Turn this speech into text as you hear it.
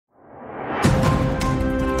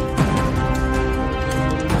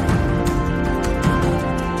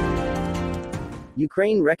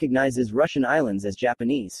Ukraine recognizes Russian islands as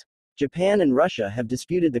Japanese. Japan and Russia have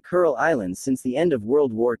disputed the Kuril Islands since the end of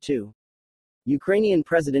World War II. Ukrainian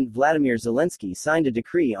President Vladimir Zelensky signed a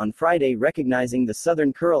decree on Friday recognizing the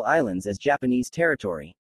southern Kuril Islands as Japanese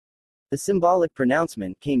territory. The symbolic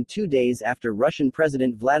pronouncement came 2 days after Russian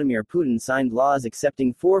President Vladimir Putin signed laws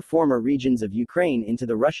accepting 4 former regions of Ukraine into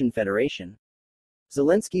the Russian Federation.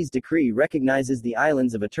 Zelensky's decree recognizes the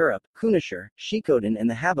islands of Iturup, Kunashir, Shikotan and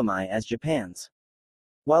the Habomai as Japan's.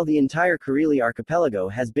 While the entire Kurili archipelago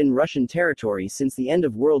has been Russian territory since the end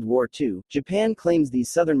of World War II, Japan claims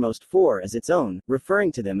these southernmost 4 as its own,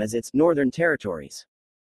 referring to them as its northern territories.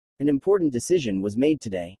 An important decision was made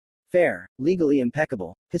today. Fair, legally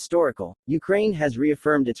impeccable, historical, Ukraine has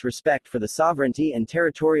reaffirmed its respect for the sovereignty and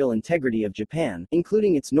territorial integrity of Japan,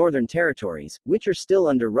 including its northern territories, which are still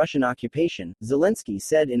under Russian occupation, Zelensky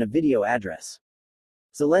said in a video address.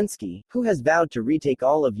 Zelensky, who has vowed to retake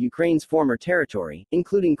all of Ukraine's former territory,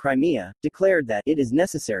 including Crimea, declared that it is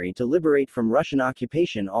necessary to liberate from Russian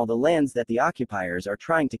occupation all the lands that the occupiers are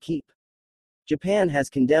trying to keep. Japan has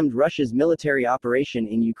condemned Russia's military operation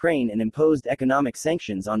in Ukraine and imposed economic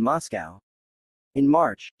sanctions on Moscow. In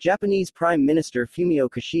March, Japanese Prime Minister Fumio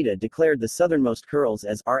Kishida declared the southernmost Kurils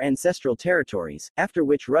as our ancestral territories, after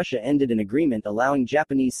which Russia ended an agreement allowing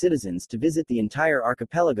Japanese citizens to visit the entire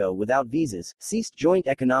archipelago without visas, ceased joint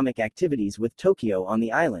economic activities with Tokyo on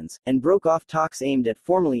the islands, and broke off talks aimed at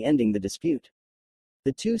formally ending the dispute.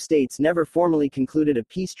 The two states never formally concluded a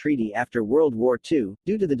peace treaty after World War II,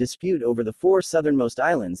 due to the dispute over the 4 southernmost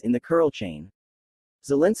islands in the Kuril chain.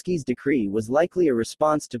 Zelensky's decree was likely a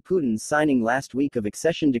response to Putin's signing last week of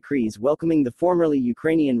accession decrees welcoming the formerly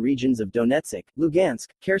Ukrainian regions of Donetsk, Lugansk,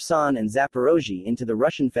 Kherson and Zaporozhye into the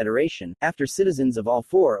Russian Federation, after citizens of all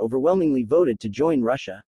 4 overwhelmingly voted to join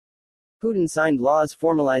Russia. Putin signed laws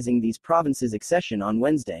formalizing these provinces' accession on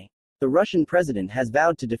Wednesday. The Russian president has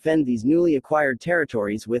vowed to defend these newly acquired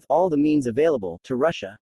territories with all the means available to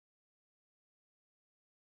Russia.